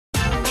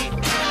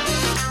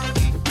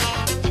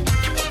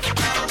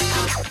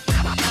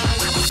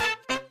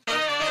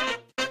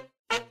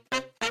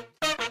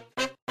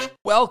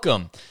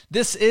Welcome.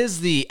 This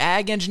is the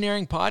Ag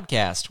Engineering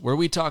Podcast, where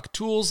we talk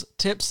tools,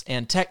 tips,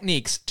 and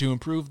techniques to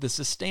improve the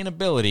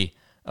sustainability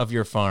of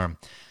your farm.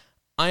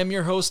 I am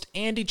your host,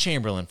 Andy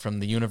Chamberlain from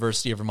the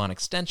University of Vermont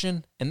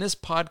Extension, and this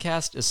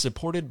podcast is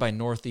supported by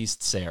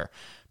Northeast SARE,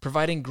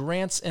 providing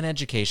grants and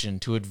education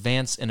to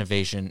advance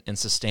innovation in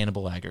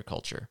sustainable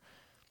agriculture.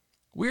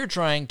 We're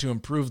trying to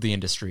improve the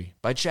industry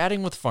by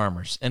chatting with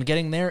farmers and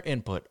getting their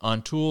input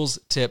on tools,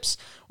 tips,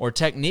 or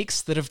techniques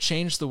that have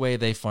changed the way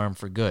they farm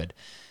for good.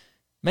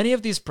 Many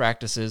of these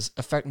practices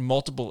affect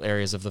multiple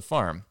areas of the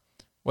farm.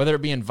 Whether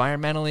it be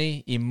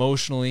environmentally,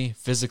 emotionally,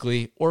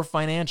 physically, or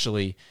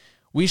financially,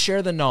 we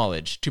share the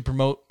knowledge to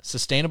promote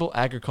sustainable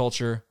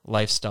agriculture,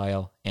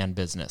 lifestyle, and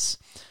business.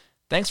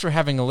 Thanks for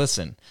having a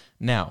listen.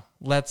 Now,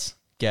 let's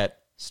get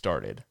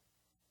started.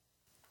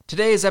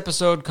 Today's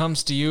episode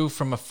comes to you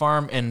from a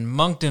farm in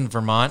Moncton,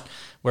 Vermont,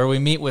 where we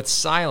meet with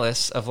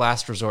Silas of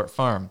Last Resort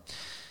Farm.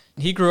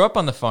 He grew up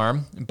on the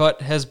farm,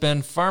 but has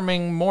been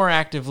farming more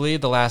actively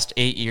the last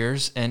 8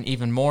 years and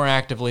even more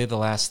actively the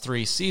last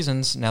 3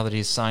 seasons now that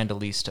he's signed a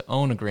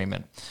lease-to-own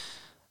agreement.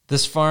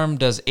 This farm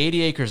does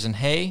 80 acres in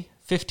hay,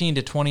 15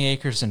 to 20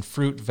 acres in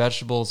fruit,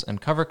 vegetables, and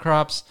cover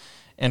crops,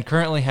 and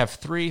currently have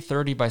 3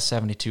 30 by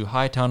 72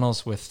 high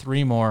tunnels with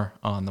 3 more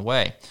on the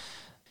way.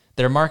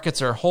 Their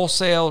markets are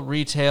wholesale,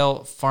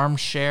 retail, farm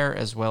share,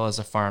 as well as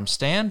a farm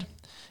stand,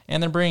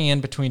 and they're bringing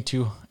in between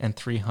 $200,000 and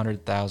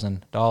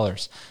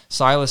 $300,000.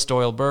 Silas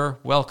Doyle-Burr,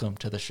 welcome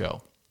to the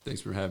show. Thanks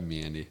for having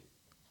me, Andy.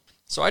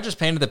 So I just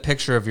painted the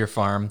picture of your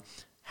farm.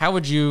 How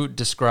would you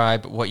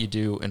describe what you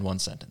do in one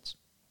sentence?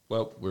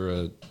 Well, we're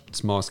a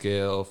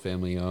small-scale,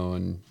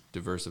 family-owned,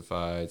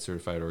 diversified,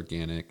 certified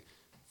organic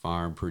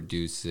farm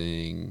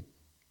producing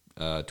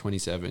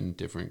 27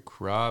 different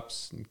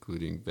crops,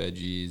 including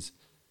veggies,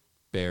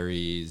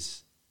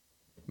 berries,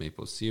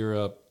 maple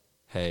syrup,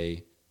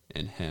 hay,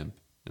 and hemp.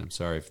 And I'm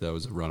sorry if that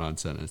was a run-on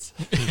sentence.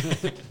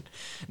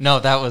 No,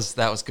 that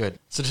was good.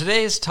 So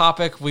today's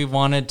topic, we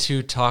wanted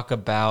to talk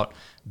about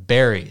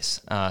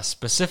berries.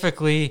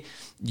 Specifically,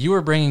 you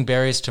were bringing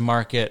berries to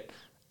market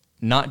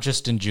not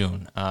just in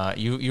June.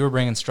 You were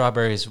bringing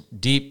strawberries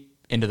deep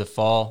into the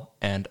fall,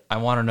 and I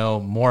want to know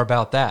more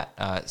about that.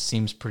 It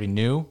seems pretty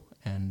new,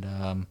 and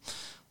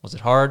was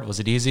it hard?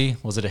 Was it easy?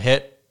 Was it a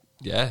hit?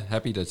 Yeah,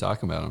 happy to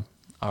talk about them.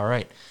 All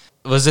right.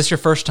 Was this your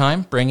first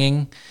time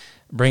bringing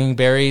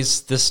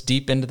berries this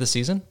deep into the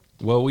season?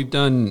 Well, we've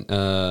done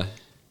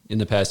in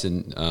the past,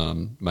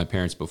 and my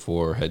parents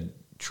before had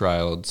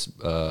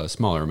trialed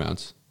smaller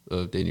amounts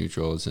of day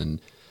neutrals and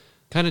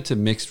kind of to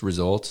mixed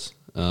results.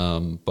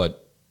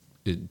 But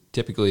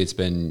typically it's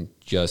been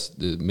just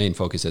the main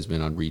focus has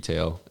been on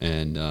retail,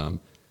 and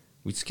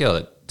we scaled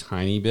a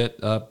tiny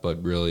bit up,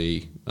 but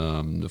really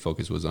the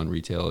focus was on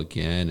retail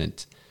again.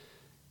 And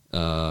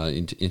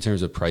in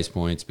terms of price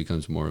points,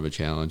 becomes more of a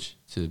challenge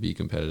to be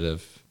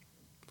competitive,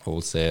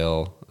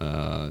 wholesale,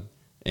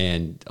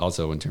 and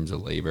also in terms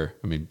of labor.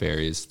 I mean,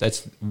 berries,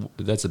 that's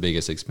the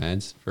biggest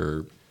expense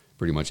for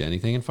pretty much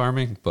anything in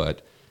farming,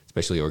 but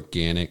especially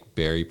organic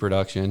berry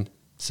production.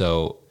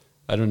 So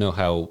I don't know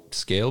how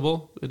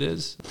scalable it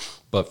is,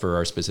 but for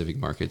our specific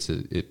markets,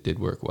 it did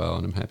work well,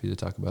 and I'm happy to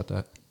talk about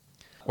that.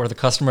 Were the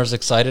customers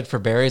excited for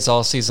berries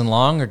all season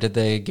long, or did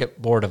they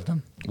get bored of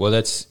them? Well,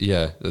 that's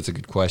a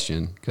good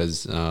question,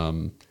 because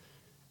kind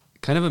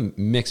of a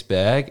mixed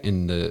bag,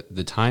 and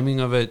the timing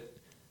of it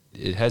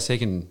has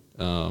taken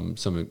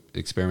some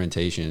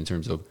experimentation in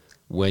terms of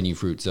when you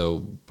fruit.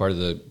 So part of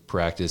the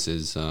practice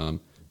is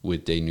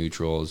with day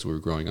neutrals, we're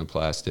growing on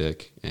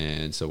plastic,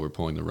 and so we're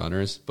pulling the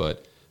runners.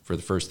 But for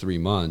the first 3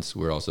 months,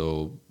 we're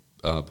also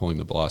pulling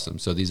the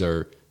blossoms. So these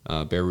are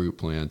bare root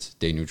plants,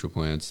 day neutral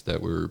plants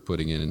that we're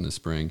putting in the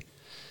spring.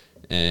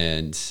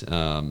 And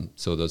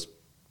so those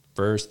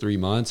first 3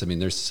 months, I mean,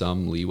 there's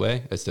some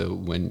leeway as to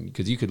when,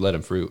 because you could let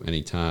them fruit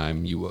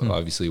anytime. You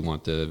obviously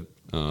want the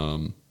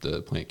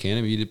plant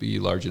canopy to be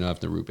large enough,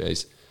 the root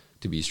base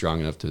to be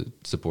strong enough to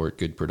support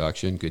good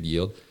production, good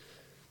yield.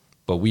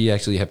 But we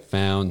actually have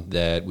found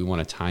that we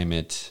want to time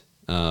it,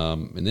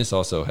 and this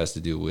also has to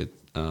do with,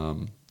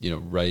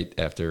 right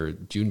after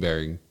June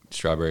bearing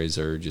strawberries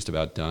are just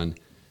about done,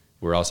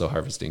 we're also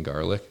harvesting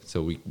garlic.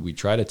 So we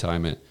try to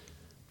time it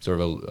sort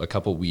of a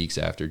couple weeks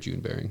after June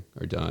bearing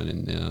are done,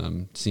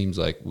 and seems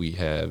like we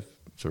have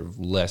sort of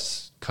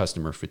less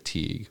customer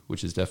fatigue,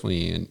 which is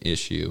definitely an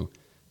issue.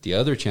 The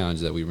other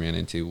challenge that we ran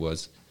into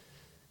was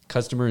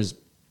customers,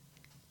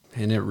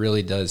 and it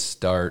really does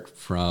start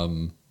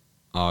from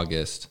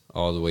August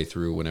all the way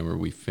through whenever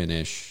we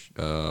finish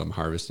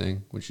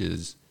harvesting, which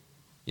is,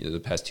 the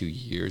past 2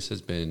 years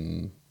has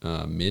been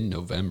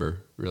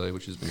mid-November, really,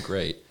 which has been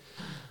great.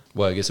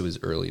 Well, I guess it was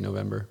early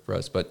November for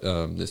us, but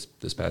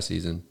this past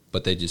season.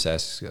 But they just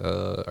ask,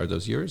 are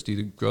those yours? Do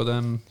you grow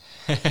them?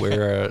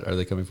 Where are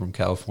they coming from?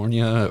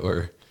 California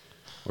or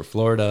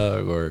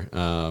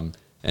Florida?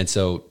 And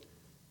so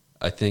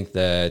I think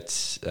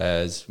that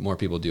as more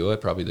people do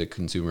it, probably the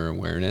consumer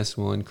awareness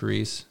will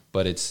increase.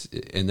 But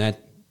that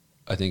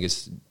I think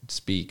it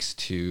speaks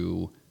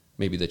to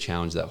maybe the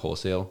challenge that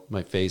wholesale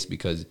might face,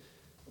 because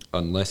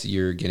unless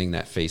you're getting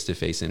that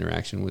face-to-face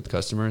interaction with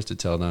customers to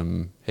tell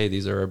them, hey,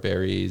 these are our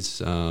berries.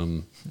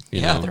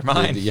 They're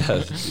mine.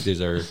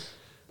 These are,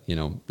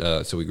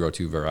 so we grow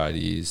 2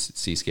 varieties,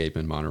 Seascape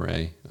and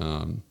Monterey,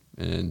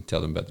 and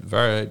tell them about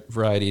the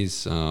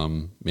varieties,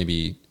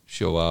 maybe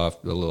show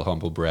off a little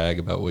humble brag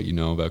about what you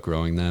know about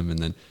growing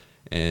them.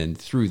 And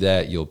through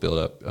that, you'll build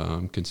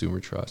up consumer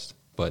trust.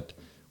 But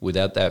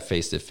without that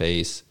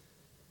face-to-face,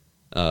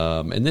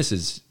 and this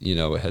is,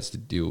 it has to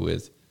do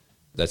with,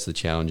 that's the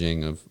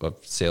challenging of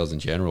sales in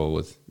general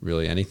with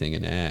really anything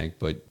in ag,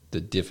 but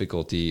the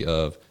difficulty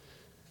of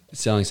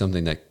selling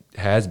something that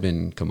has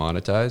been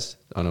commoditized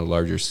on a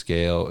larger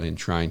scale and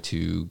trying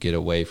to get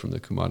away from the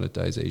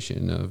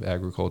commoditization of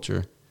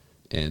agriculture.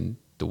 And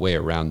the way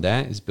around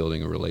that is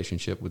building a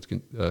relationship with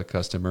a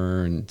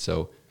customer. And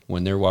so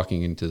when they're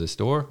walking into the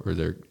store or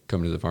they're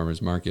coming to the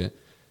farmer's market,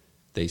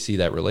 they see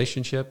that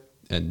relationship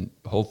and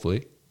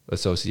hopefully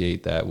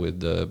associate that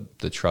with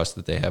the trust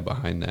that they have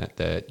behind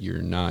that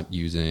you're not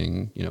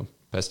using,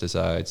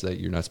 pesticides that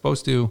you're not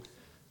supposed to,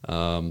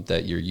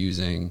 that you're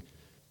using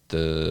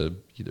the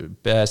either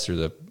best or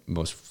the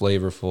most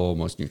flavorful,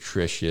 most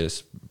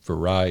nutritious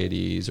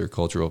varieties or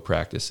cultural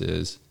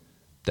practices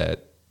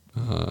that,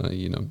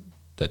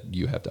 that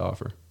you have to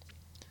offer.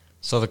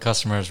 So the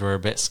customers were a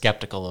bit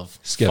skeptical of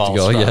fall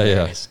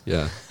strawberries.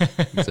 Yeah,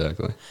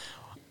 exactly.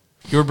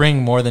 You were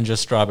bringing more than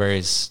just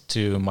strawberries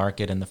to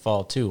market in the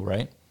fall too,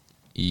 right?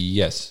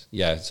 Yes.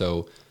 Yeah.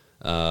 So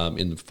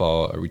in the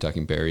fall, are we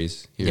talking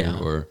berries here? Yeah.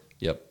 Or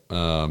yep.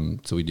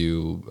 So we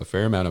do a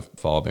fair amount of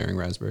fall bearing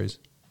raspberries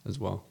as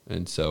well.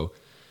 And so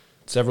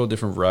several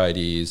different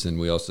varieties, and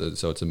we also,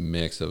 so it's a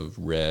mix of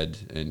red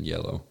and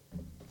yellow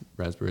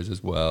raspberries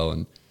as well.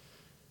 And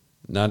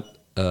not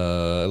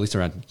at least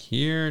around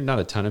here, not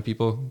a ton of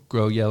people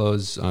grow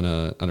yellows on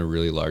a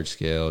really large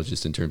scale,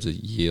 just in terms of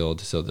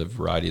yield. So the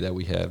variety that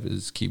we have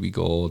is Kiwi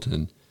Gold,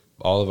 and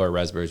all of our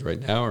raspberries right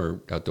now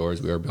are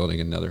outdoors. We are building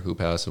another hoop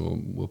house,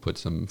 and we'll put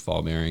some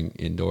fall bearing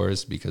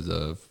indoors because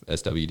of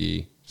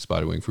SWD,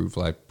 spotted wing fruit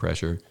fly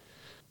pressure.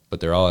 But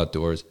they're all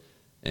outdoors,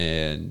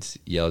 and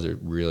yellows are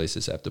really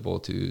susceptible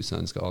to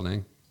sun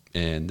scalding.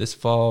 And this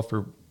fall,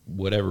 for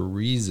whatever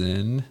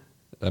reason,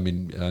 I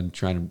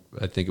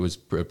think it was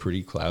a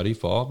pretty cloudy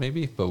fall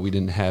maybe, but we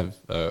didn't have,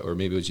 or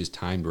maybe it was just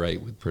timed right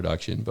with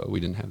production, but we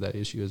didn't have that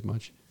issue as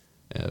much.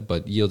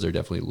 But yields are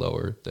definitely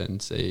lower than,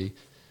 say,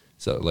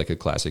 so like a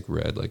classic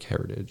red, like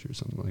Heritage or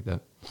something like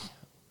that.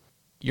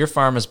 Your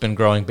farm has been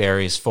growing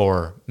berries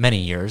for many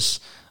years.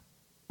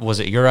 Was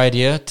it your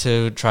idea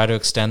to try to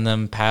extend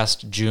them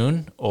past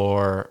June,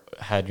 or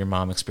had your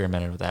mom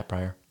experimented with that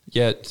prior?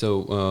 Yeah,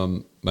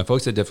 so my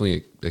folks had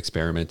definitely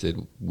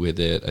experimented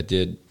with it. I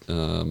did.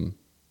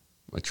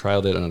 I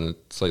trialed it on a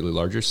slightly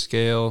larger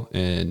scale,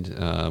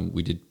 and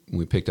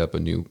we picked up a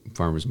new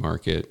farmer's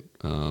market,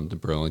 the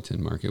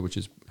Burlington market, which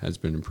has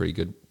been a pretty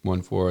good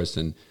one for us.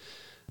 And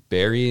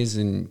berries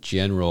in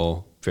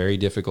general, very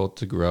difficult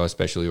to grow,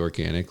 especially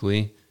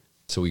organically.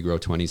 So we grow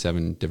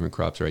 27 different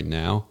crops right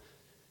now.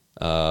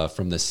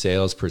 From the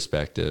sales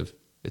perspective,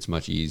 it's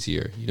much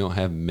easier. You don't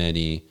have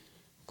many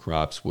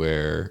crops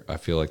where I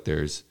feel like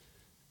there's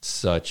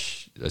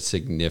such a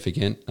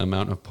significant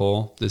amount of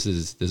pull. This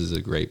is a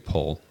great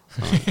pull.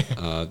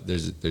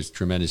 There's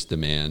tremendous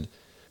demand,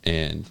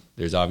 and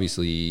there's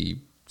obviously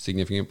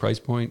significant price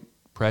point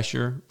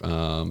pressure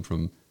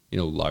from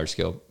large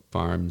scale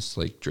farms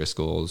like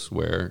Driscoll's,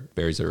 where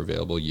berries are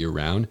available year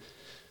round.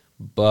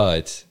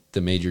 But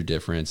the major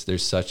difference,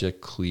 there's such a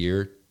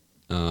clear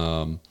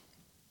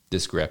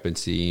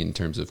discrepancy in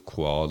terms of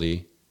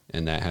quality,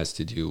 and that has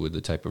to do with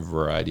the type of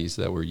varieties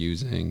that we're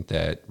using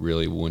that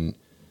really wouldn't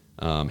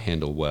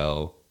handle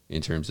well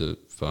in terms of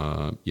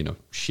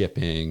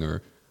shipping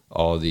or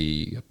all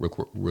the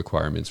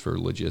requirements for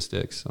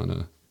logistics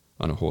on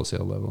a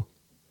wholesale level.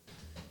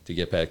 To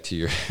get back to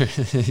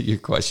your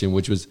question,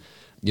 which was,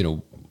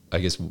 I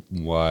guess,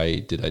 why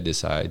did I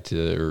decide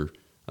to, or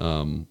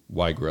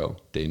why grow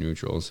day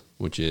neutrals,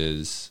 which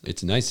is,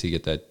 it's nice to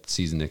get that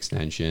season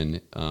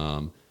extension.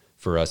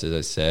 For us, as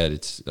I said,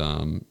 it's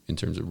in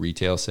terms of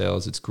retail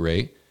sales, it's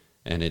great.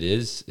 And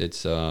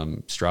it's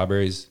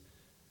strawberries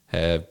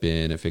have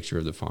been a fixture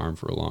of the farm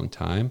for a long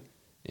time,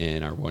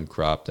 and our one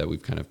crop that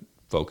we've kind of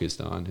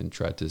focused on and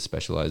tried to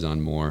specialize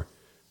on more.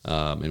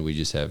 And we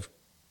just have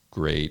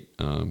great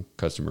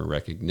customer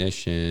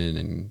recognition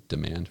and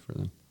demand for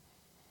them.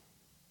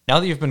 Now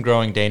that you've been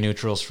growing day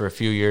neutrals for a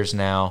few years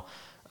now,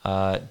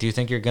 do you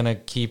think you're going to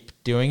keep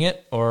doing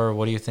it, or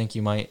what do you think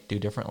you might do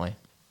differently?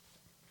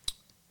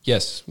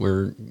 Yes,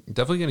 we're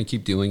definitely going to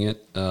keep doing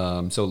it.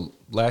 So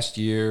last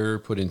year,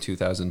 put in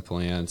 2,000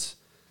 plants.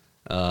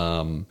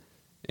 And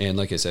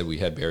like I said, we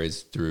had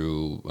berries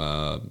through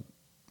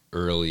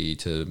early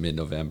to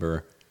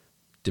mid-November.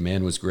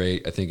 Demand was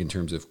great. I think in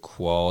terms of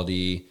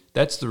quality,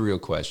 that's the real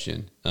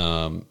question,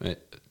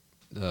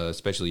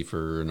 especially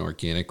for an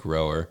organic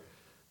grower.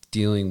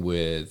 Dealing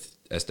with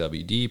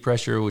SWD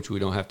pressure, which we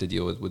don't have to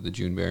deal with the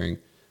June-bearing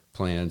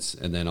plants,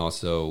 and then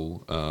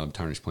also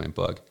tarnished plant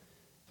bug.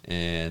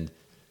 And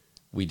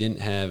we didn't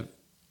have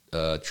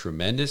a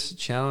tremendous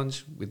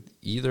challenge with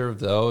either of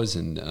those,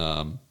 and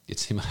it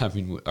seemed, I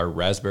mean, our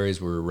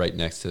raspberries were right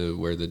next to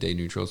where the day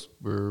neutrals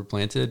were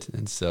planted,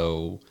 and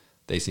so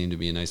they seemed to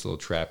be a nice little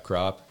trap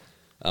crop.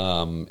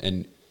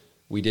 And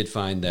we did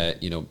find that,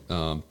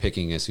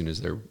 picking as soon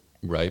as they're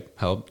ripe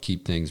helped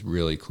keep things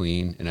really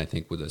clean, and I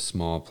think with a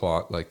small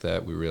plot like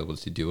that, we were able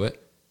to do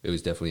it. It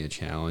was definitely a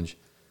challenge.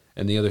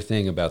 And the other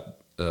thing about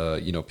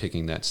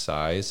picking that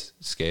size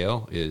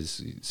scale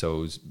is, so it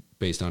was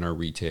based on our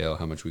retail,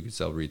 how much we could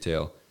sell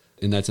retail.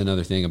 And that's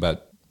another thing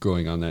about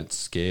growing on that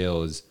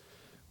scale is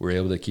we're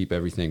able to keep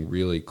everything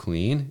really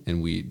clean.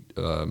 And we,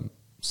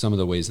 some of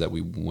the ways that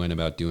we went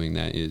about doing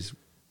that is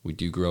we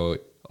do grow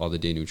all the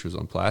day neutrals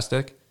on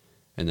plastic.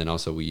 And then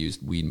also we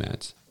used weed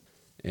mats.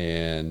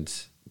 And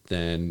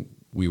then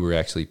we were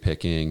actually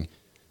picking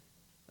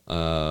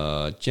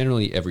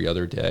generally every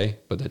other day,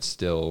 but that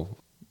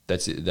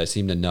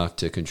seemed enough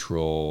to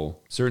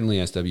control certainly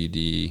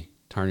SWD,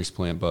 tarnished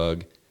plant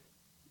bug.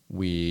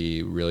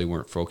 We really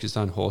weren't focused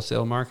on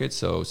wholesale markets,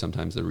 so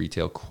sometimes the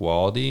retail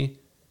quality,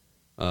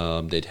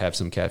 they'd have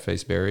some cat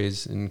face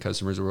berries, and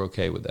customers were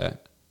okay with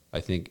that.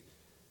 I think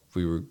if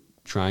we were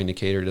trying to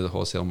cater to the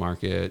wholesale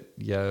market,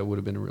 yeah, it would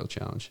have been a real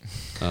challenge.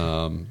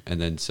 And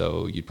then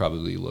so you'd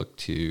probably look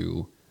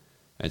to,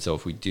 and so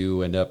if we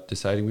do end up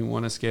deciding we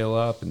want to scale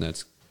up, and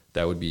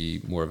that would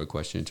be more of a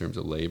question in terms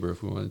of labor,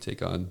 if we want to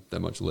take on that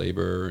much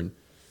labor and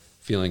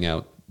feeling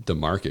out the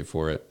market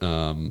for it.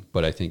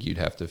 But I think you'd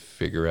have to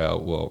figure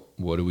out, well,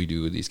 what do we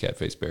do with these cat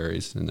face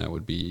berries? And that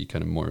would be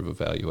kind of more of a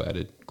value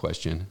added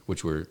question,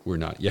 which we're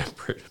not yet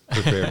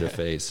prepared to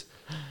face.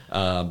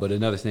 But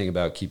another thing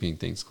about keeping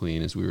things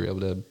clean is we were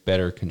able to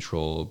better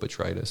control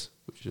botrytis,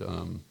 which,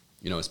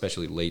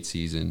 especially late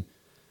season,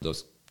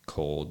 those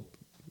cold,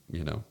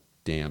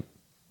 damp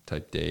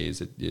type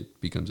days, it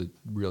becomes a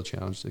real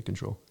challenge to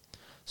control.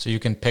 So you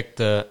can pick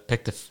the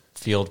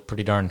field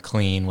pretty darn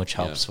clean, which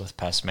helps with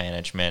pest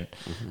management.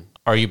 Mm-hmm.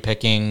 Are you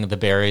picking the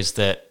berries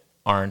that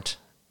aren't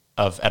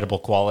of edible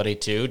quality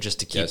too, just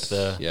to keep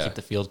keep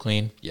the field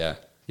clean? Yeah.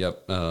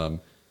 Yep.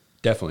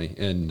 Definitely.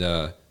 And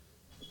that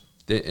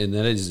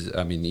is,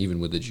 I mean, even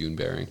with the June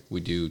bearing, we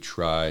do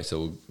try.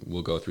 So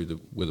we'll go through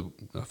with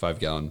a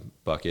 5-gallon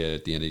bucket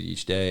at the end of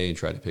each day and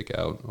try to pick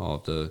out all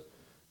of the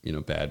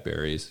bad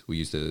berries. We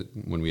used to,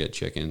 when we had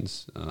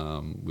chickens,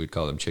 we'd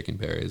call them chicken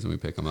berries, and we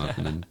pick them up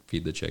and then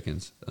feed the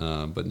chickens.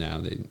 But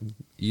now they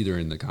either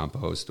in the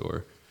compost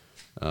or,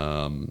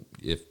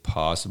 if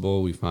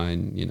possible, we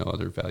find,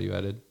 other value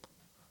added.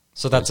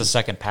 So that's a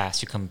second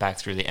pass. You come back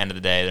through the end of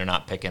the day. They're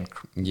not picking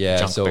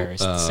junk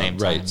berries at the same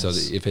time. Right. So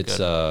if it's,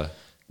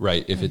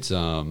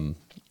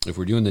 if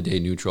we're doing the day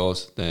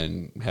neutrals,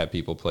 then have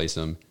people place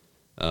them.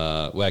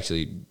 We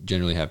actually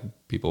generally have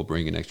people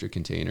bring an extra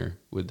container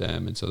with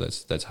them, and so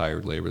that's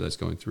hired labor that's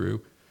going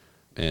through,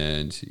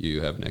 and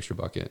you have an extra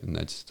bucket, and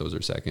those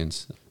are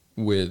seconds.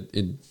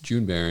 In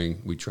June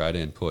bearing, we try to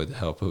employ the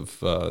help of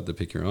the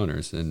pick your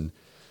owners, and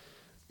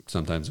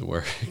sometimes it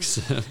works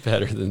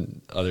better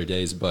than other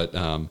days. But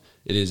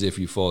it is, if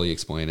you fully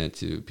explain it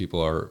to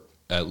people, are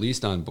at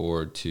least on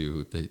board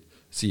to they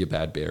see a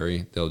bad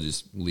berry, they'll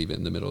just leave it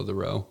in the middle of the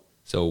row.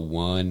 So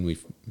we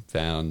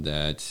found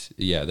that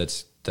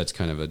that's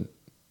kind of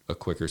a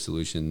quicker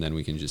solution. Then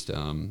we can just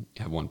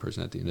have one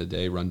person at the end of the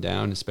day run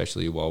down,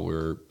 especially while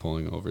we're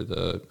pulling over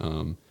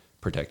the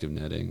protective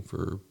netting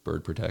for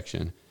bird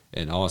protection.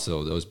 And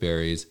also those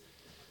berries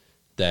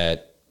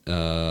that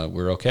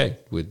we're okay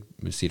with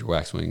cedar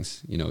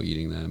waxwings,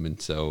 eating them.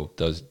 And so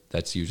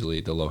that's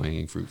usually the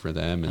low-hanging fruit for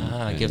them.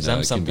 And gives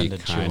them something can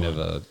be to kind chew of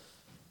a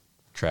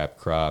trap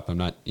crop. I'm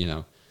not,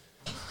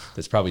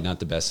 that's probably not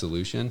the best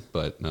solution,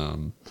 but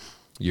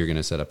you're going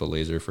to set up a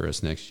laser for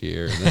us next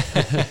year,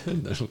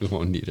 and then we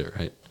won't need it,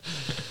 right?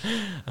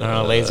 I don't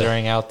know,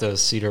 lasering out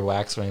those cedar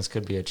waxwings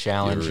could be a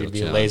challenge. You'd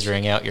be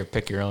lasering out your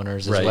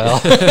pick-your-owners as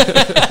well.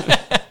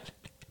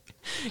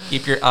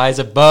 Keep your eyes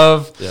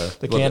above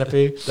the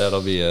canopy.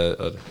 That'll be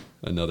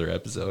another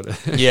episode.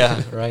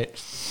 Yeah, right.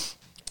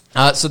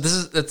 So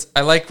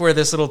I like where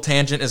this little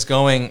tangent is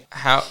going.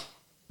 How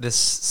this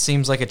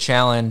seems like a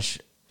challenge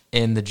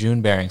in the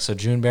June bearing. So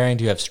June bearing,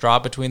 do you have straw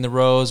between the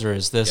rows, or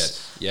is this?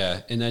 Yes.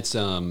 Yeah, and that's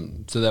so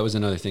that was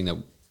another thing that,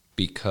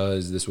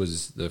 because this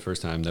was the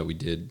first time that we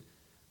did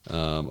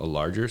a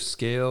larger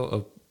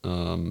scale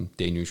of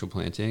day neutral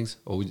plantings.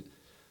 We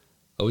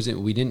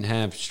didn't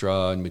have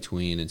straw in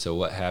between, and so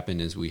what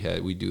happened is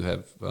we do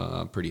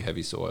have pretty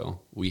heavy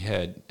soil. We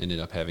had ended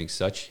up having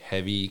such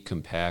heavy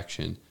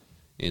compaction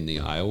in the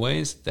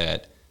aisleways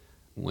that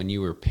when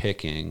you were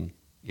picking,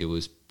 it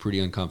was pretty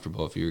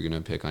uncomfortable if you were going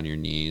to pick on your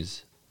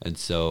knees. And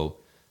so,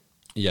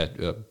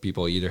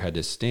 people either had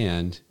to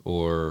stand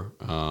or,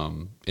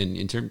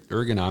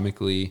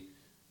 ergonomically,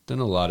 done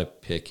a lot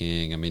of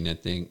picking. I mean, I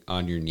think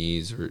on your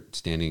knees or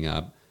standing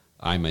up,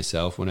 I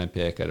myself, when I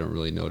pick, I don't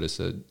really notice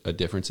a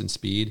difference in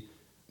speed.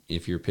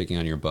 If you're picking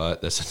on your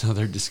butt, that's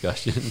another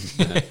discussion.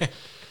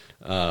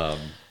 And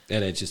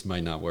it just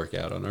might not work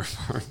out on our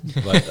farm.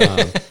 But,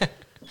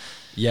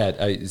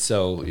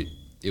 so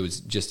it was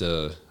just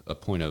a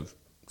point of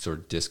sort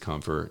of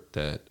discomfort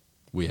that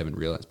we haven't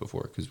realized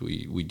before, because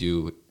we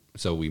do.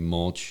 So we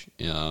mulch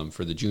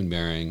for the June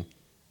bearing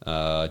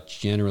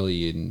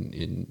generally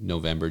in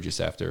November,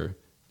 just after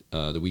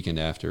the weekend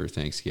after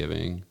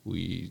Thanksgiving.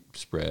 We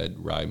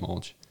spread rye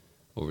mulch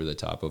over the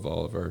top of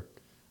all of our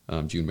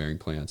June bearing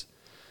plants,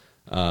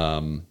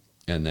 and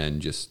then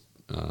just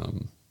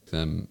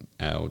them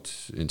out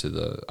into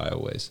the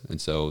aisleways. And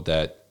so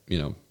that,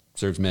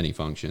 serves many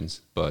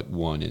functions, but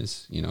one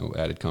is,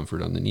 added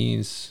comfort on the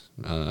knees,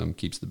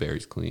 keeps the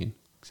berries clean,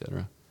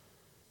 etc.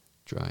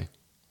 Dry.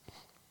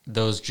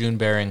 Those June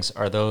bearings,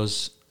 are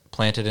those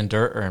planted in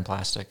dirt or in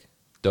plastic?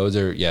 Those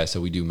are,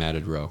 so we do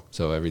matted row.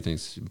 So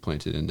everything's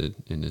planted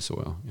into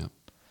soil. Yeah.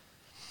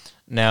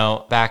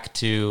 Now, back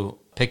to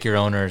pick your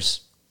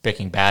owners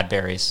picking bad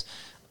berries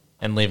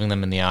and leaving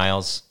them in the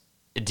aisles.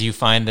 Do you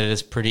find that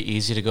it's pretty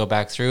easy to go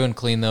back through and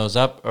clean those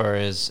up, or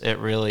is it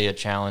really a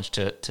challenge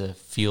to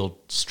field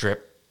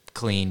strip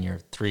clean your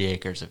 3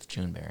 acres of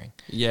June bearing?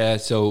 Yeah,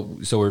 so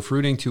we're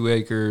fruiting 2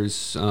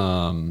 acres.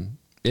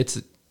 It's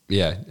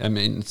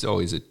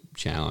always a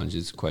challenge.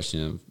 It's a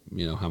question of,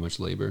 how much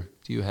labor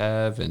do you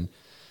have, and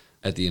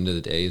at the end of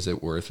the day, is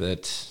it worth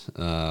it?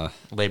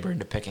 Labor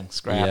into picking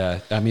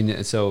scrap.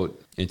 Yeah, so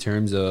in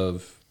terms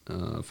of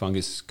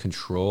fungus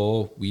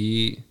control,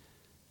 we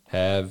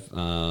have,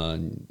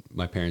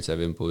 my parents have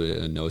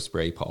implemented a no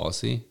spray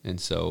policy, and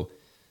so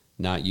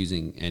not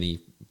using any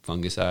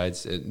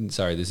fungicides.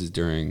 Sorry, this is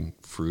during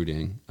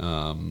fruiting.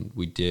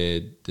 We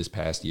did this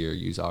past year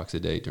use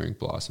Oxidate during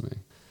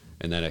blossoming,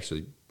 and that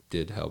actually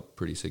did help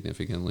pretty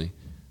significantly.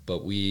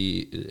 But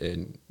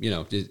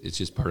it's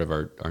just part of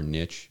our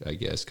niche, I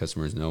guess.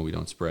 Customers know we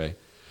don't spray.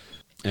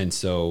 And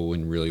so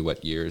in really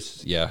wet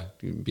years,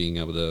 being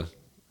able to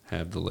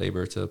have the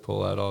labor to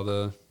pull out all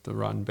the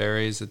rotten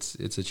berries,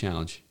 it's a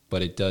challenge.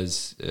 But it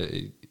does,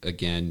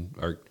 again,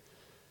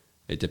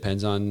 it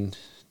depends on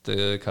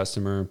the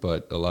customer,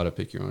 but a lot of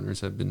pick your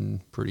owners have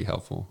been pretty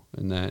helpful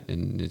in that.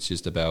 And it's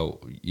just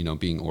about,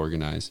 being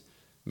organized,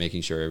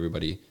 making sure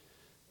everybody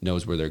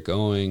knows where they're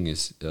going,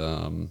 is,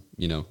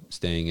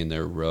 staying in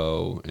their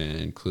row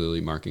and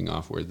clearly marking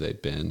off where they've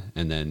been.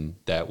 And then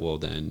that will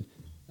then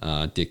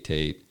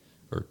dictate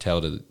or tell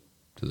to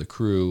the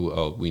crew,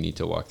 oh, we need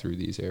to walk through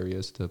these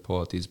areas to pull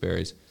out these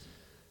berries.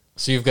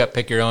 So you've got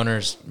pick your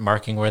owners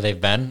marking where they've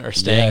been or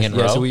staying in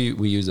row? Yeah, so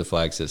we use a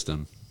flag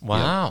system.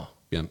 Wow.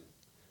 Yeah.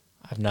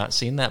 I've not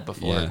seen that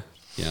before.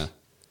 Yeah.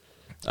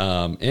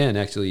 And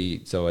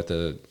actually, so at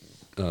the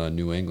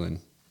New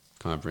England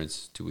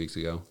conference 2 weeks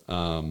ago,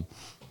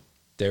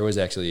 there was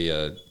actually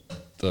a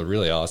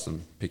really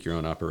awesome pick your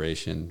own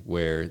operation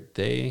where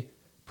they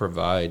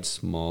provide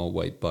small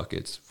white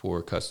buckets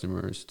for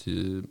customers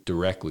to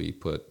directly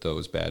put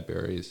those bad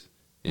berries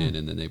in,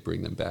 and then they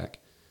bring them back.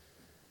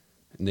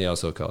 And they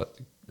also call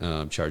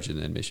it charge an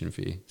admission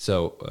fee.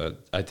 So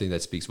I think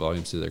that speaks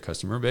volumes to their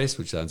customer base,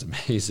 which sounds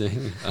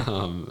amazing.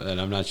 And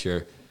I'm not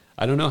sure.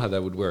 I don't know how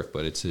that would work,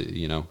 but it's,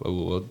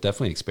 we'll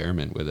definitely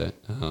experiment with it.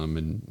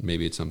 And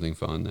maybe it's something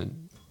fun that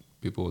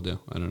people will do.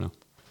 I don't know.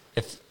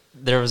 If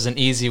there was an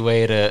easy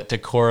way to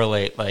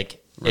correlate,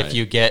 like Right. if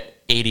you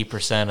get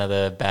 80% of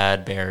the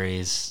bad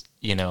berries,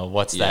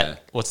 what's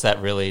that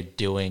really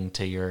doing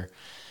to your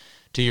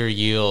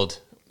yield?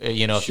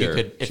 If Sure,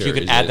 you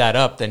could add that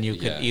up, then you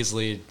could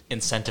easily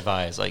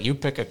incentivize. Like you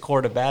pick a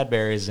quart of bad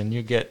berries and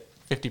you get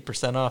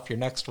 50% off your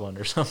next one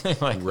or something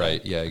like that.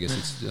 Right. Yeah. I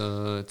guess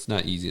it's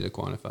not easy to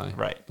quantify.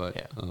 Right. But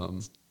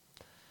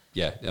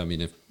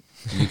if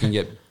you can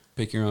get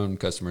pick your own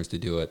customers to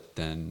do it,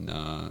 then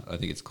I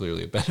think it's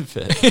clearly a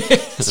benefit.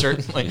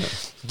 Certainly.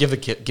 Give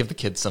the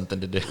kids something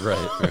to do.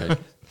 Right.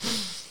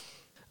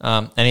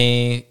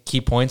 Any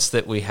key points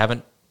that we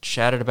haven't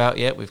chatted about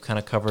yet? We've kind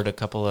of covered a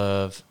couple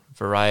of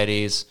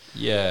varieties.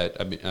 Yeah,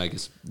 I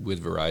guess with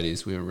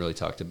varieties, we haven't really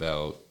talked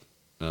about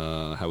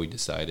how we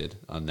decided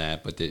on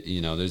that, but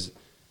there's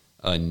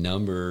a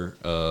number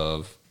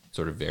of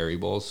sort of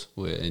variables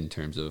in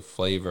terms of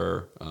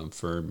flavor,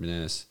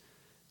 firmness.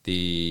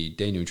 The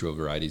day neutral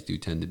varieties do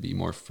tend to be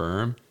more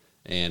firm,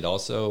 and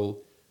also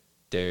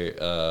they're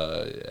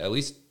at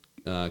least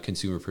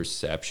consumer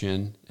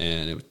perception,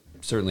 and it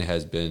certainly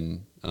has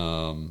been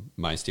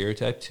my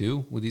stereotype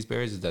too with these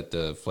berries, is that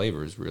the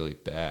flavor is really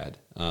bad.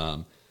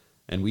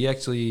 And we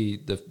actually,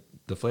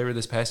 the flavor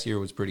this past year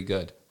was pretty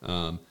good.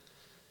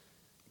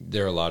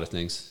 There are a lot of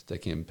things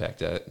that can impact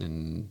that,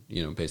 and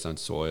based on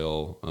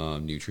soil,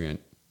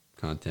 nutrient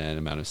content,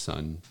 amount of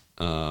sun.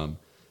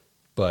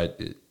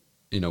 But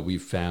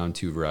we've found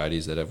 2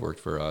 varieties that have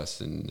worked for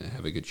us and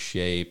have a good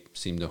shape,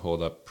 seem to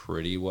hold up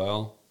pretty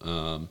well,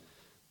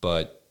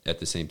 but at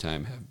the same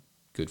time have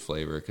good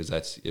flavor, because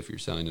that's, if you're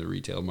selling to the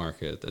retail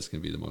market, that's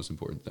going to be the most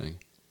important thing.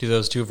 Do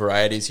those 2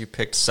 varieties you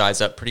picked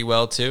size up pretty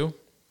well too?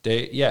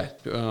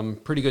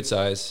 Pretty good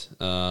size.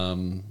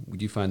 We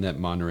do find that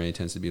Monterey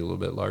tends to be a little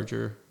bit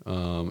larger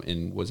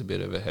and was a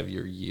bit of a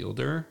heavier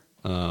yielder.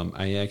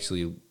 I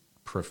actually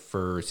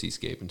prefer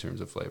Seascape in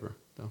terms of flavor,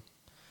 though.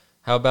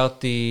 How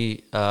about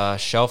the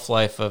shelf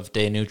life of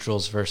day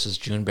neutrals versus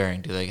June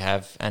bearing? Do they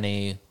have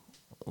any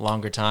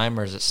longer time,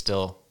 or is it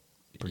still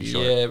pretty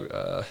short?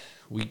 Yeah,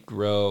 we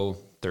grow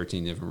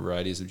 13 different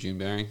varieties of June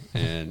berry,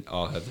 and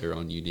all have their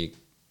own unique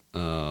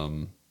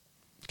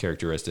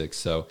characteristics.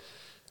 So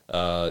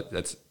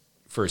that's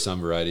for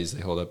some varieties,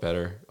 they hold up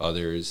better.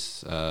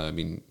 Others,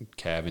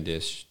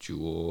 Cavendish,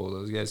 Jewel,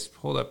 those guys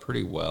hold up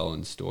pretty well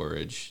in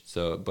storage.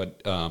 So,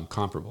 but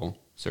comparable,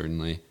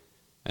 certainly.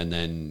 And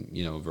then,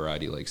 a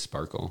variety like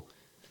Sparkle,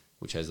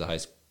 which has the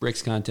highest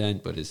Brix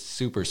content, but is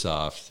super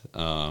soft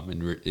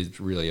and is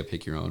really a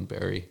pick-your-own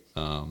berry.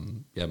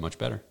 Much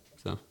better.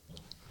 So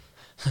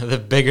the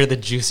bigger, the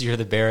juicier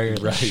the berry,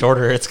 the right.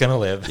 shorter it's going to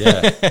live.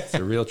 Yeah, it's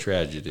a real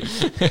tragedy.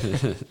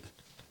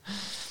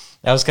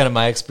 That was kind of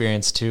my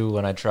experience, too,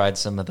 when I tried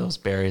some of those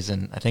berries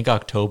in, I think,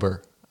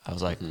 October. I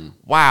was like,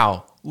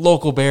 wow,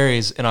 local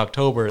berries in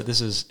October.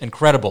 This is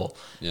incredible.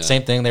 Yeah.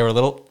 Same thing. They were a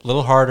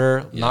little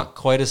harder, not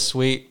quite as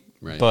sweet,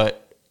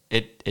 but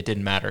it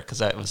didn't matter because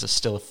that was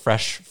still a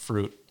fresh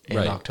fruit in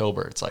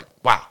October. It's like,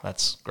 wow,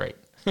 that's great.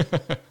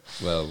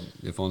 Well,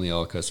 if only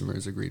all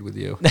customers agreed with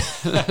you.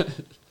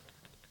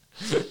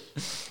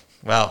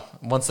 Well,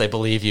 once they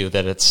believe you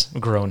that it's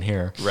grown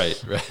here. Right.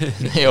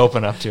 They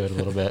open up to it a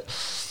little bit.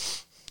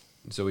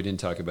 So we didn't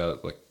talk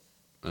about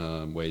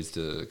ways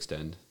to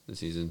extend the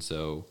season.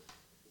 So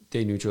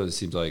day neutral, it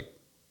seems like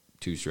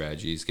two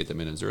strategies: get them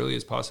in as early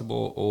as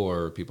possible,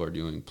 or people are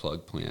doing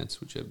plug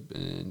plants, which have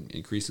been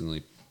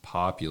increasingly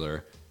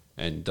popular.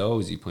 And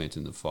those you plant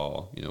in the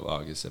fall,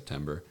 August,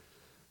 September,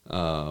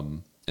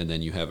 and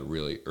then you have a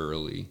really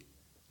early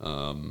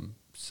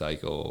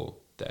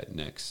cycle that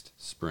next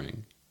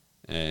spring,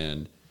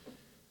 and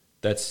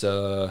that's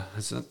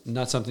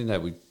not something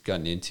that we've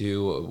gotten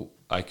into.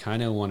 I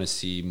kind of want to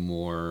see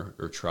more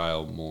or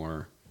trial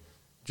more,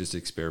 just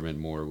experiment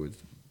more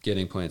with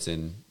getting plants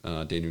in,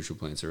 day neutral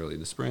plants early in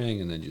the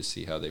spring, and then just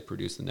see how they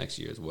produce the next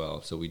year as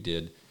well. So we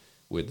did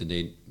with the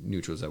day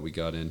neutrals that we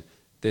got in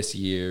this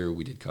year,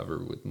 we did cover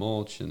with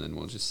mulch, and then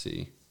we'll just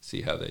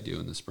see how they do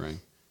in the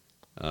spring.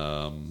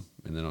 And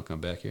then I'll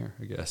come back here,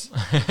 I guess.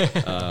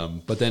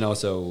 But then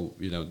also,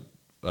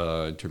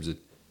 in terms of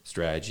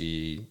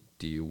strategy,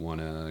 do you want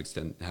to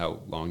extend?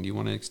 How long do you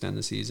want to extend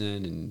the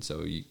season? And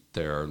so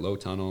there are low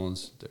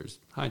tunnels, there's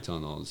high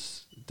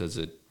tunnels. Does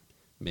it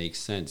make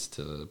sense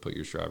to put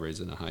your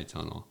strawberries in a high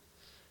tunnel?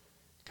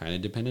 Kind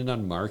of dependent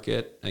on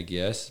market, I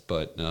guess.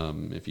 But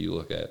if you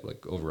look at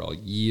overall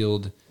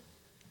yield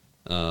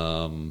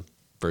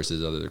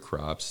versus other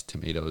crops,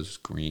 tomatoes,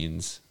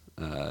 greens,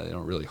 they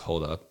don't really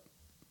hold up,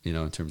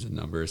 in terms of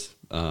numbers.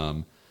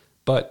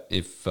 But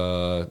if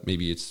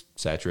maybe it's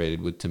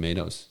saturated with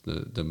tomatoes,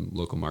 the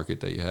local market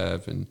that you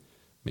have, and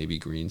maybe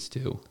greens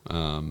too.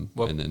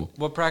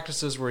 What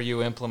practices were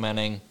you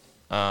implementing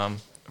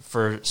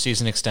for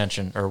season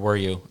extension, or were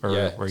you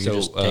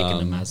just taking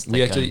them as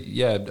they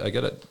come? I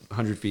got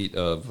 100 feet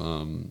of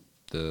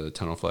the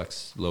Tunnel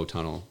Flex low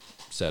tunnel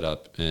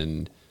setup,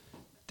 and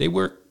they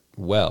work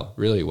well,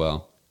 really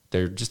well.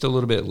 They're just a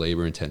little bit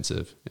labor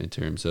intensive in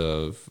terms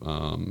of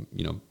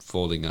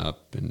folding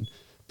up and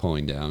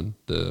pulling down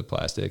the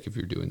plastic if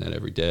you're doing that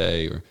every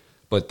day.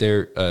 But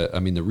they're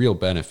the real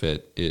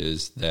benefit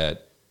is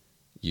that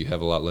you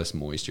have a lot less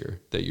moisture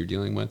that you're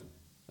dealing with.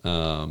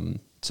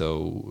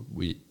 So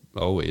we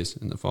always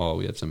in the fall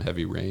we have some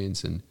heavy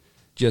rains, and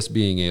just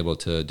being able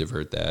to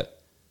divert that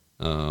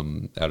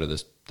out of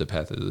the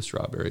path of the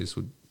strawberries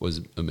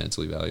was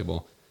immensely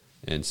valuable.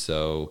 And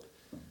so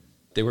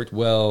they worked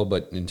well,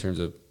 but in terms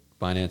of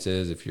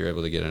finances, if you're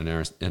able to get an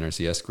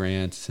NRCS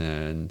grant,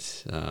 and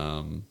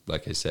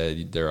like I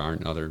said, there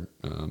aren't other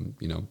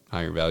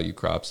higher value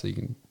crops that you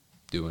can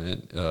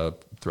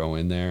throw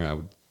in there, I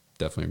would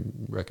definitely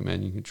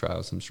recommend you can try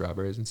out some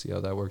strawberries and see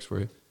how that works for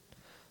you.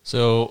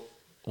 So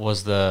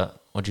was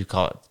what'd you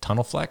call it,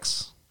 Tunnel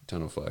Flex?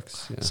 Tunnel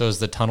Flex, yeah. So is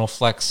the Tunnel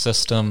Flex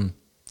system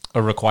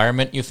a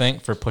requirement, you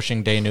think, for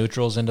pushing day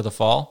neutrals into the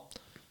fall?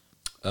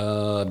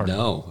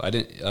 No, I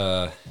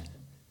didn't.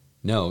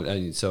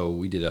 No, so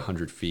we did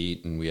 100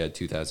 feet and we had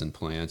 2,000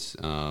 plants.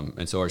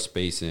 And so our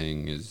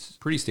spacing is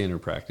pretty standard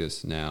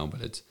practice now,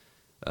 but it's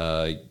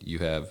you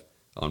have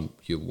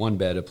one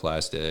bed of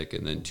plastic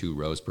and then 2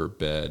 rows per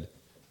bed.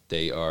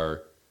 They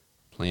are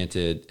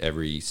planted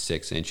every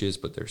 6 inches,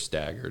 but they're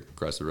staggered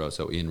across the row.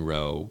 So in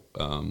row,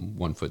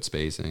 1 foot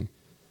spacing.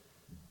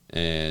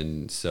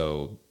 And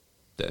so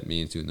that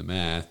means, doing the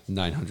math,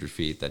 900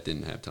 feet that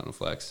didn't have Tunnel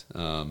Flex.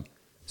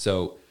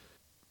 So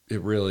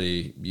it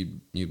really,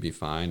 you'd be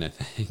fine, I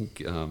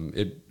think.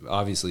 It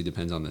obviously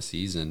depends on the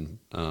season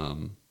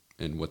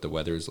and what the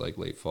weather is like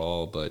late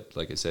fall. But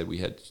like I said, we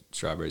had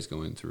strawberries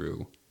going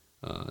through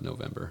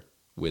November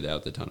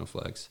without the Tunnel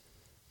Flex.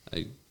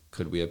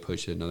 Could we have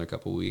pushed it another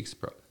couple of weeks?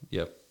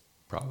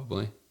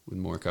 Probably, with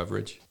more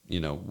coverage.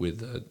 With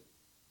the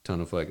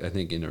Tunnel Flex, I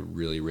think in a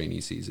really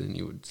rainy season,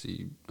 you would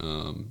see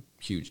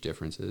huge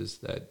differences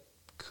that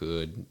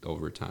could,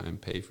 over time,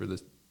 pay for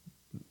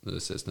the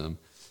system.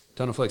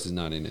 Tunnel Flex is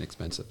not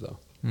inexpensive, though.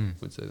 I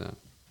would say that.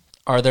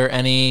 Are there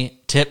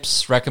any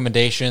tips,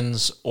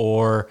 recommendations,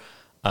 or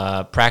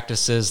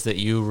practices that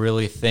you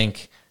really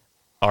think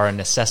are a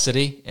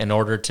necessity in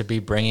order to be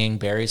bringing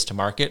berries to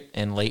market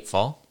in late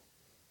fall?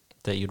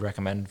 that you'd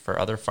recommend for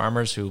other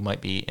farmers who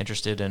might be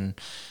interested in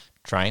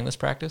trying this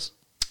practice?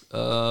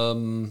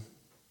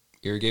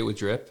 Irrigate with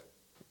drip,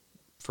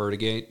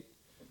 fertigate.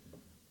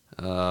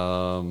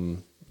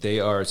 They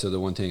are, so the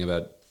one thing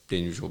about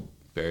day neutral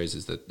berries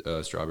is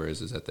that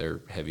strawberries is that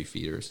they're heavy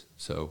feeders.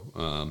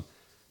 So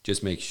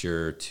just make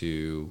sure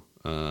to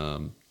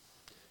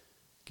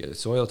get a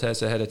soil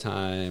test ahead of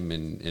time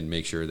and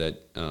make sure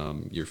that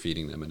you're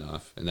feeding them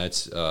enough. And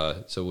that's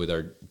so with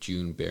our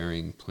June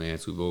bearing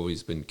plants, we've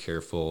always been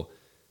careful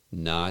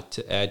not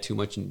to add too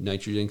much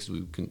nitrogen because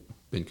we've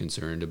been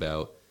concerned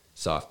about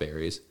soft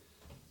berries.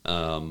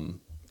 And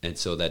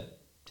so that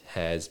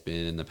has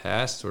been in the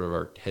past sort of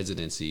our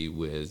hesitancy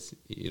with,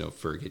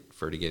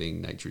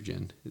 fertigating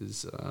nitrogen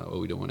is,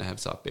 we don't want to have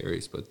soft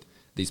berries, but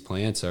these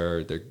plants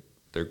they're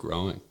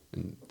growing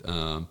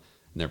and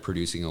they're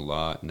producing a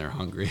lot and they're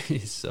hungry.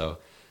 So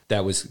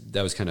that was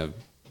kind of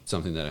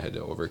something that I had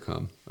to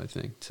overcome, I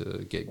think,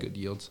 to get good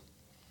yields.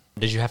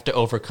 Did you have to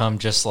overcome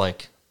just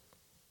like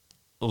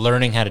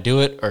learning how to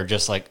do it, or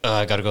just like,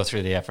 I got to go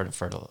through the effort of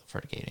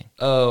fertigating?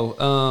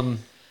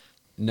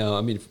 No,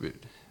 I mean,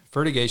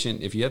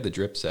 fertigation, if you have the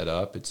drip set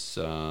up, it's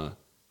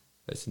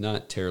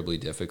not terribly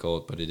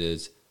difficult, but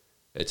it's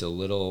a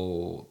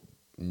little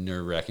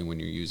nerve-wracking when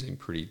you're using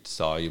pretty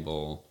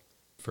soluble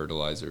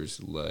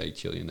fertilizers like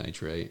Chilean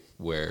nitrate,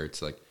 where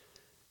it's like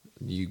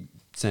you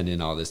send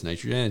in all this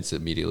nitrogen, it's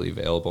immediately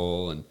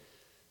available, and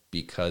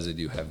because I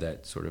do have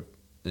that sort of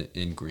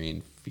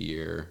ingrained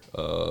fear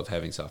of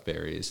having soft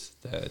berries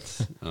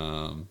that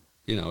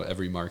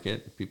every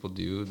market people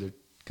do, they're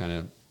kind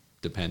of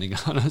depending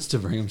on us to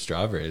bring them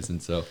strawberries.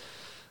 And so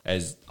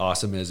as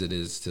awesome as it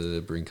is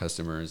to bring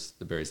customers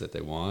the berries that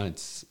they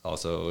want,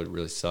 it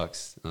really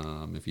sucks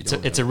if you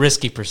don't. It's a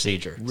risky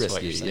procedure.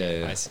 Risky,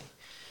 yeah. I see.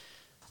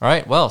 All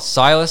right. Well,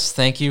 Silas,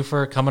 thank you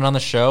for coming on the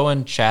show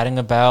and chatting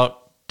about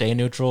day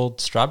neutral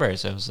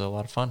strawberries. It was a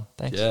lot of fun.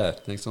 Thanks. Yeah.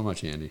 Thanks so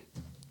much, Andy.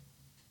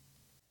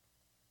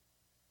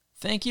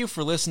 Thank you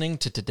for listening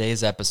to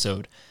today's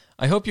episode.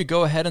 I hope you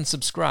go ahead and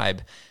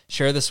subscribe,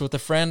 share this with a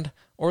friend,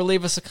 or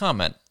leave us a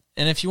comment.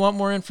 And if you want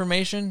more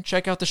information,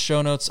 check out the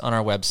show notes on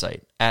our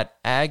website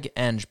at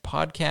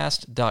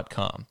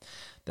agengpodcast.com.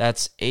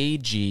 That's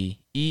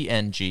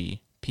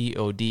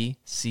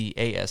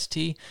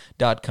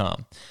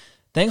agengpodcast.com.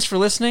 Thanks for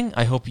listening.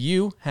 I hope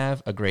you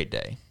have a great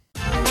day.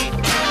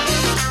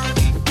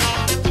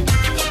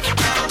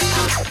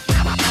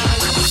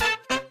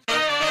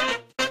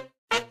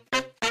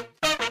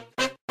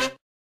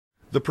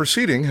 The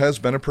proceeding has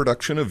been a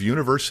production of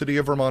University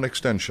of Vermont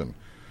Extension.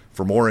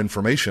 For more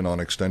information on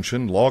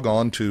Extension, log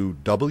on to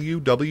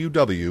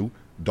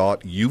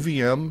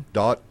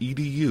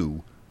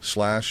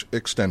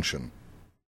www.uvm.edu/extension.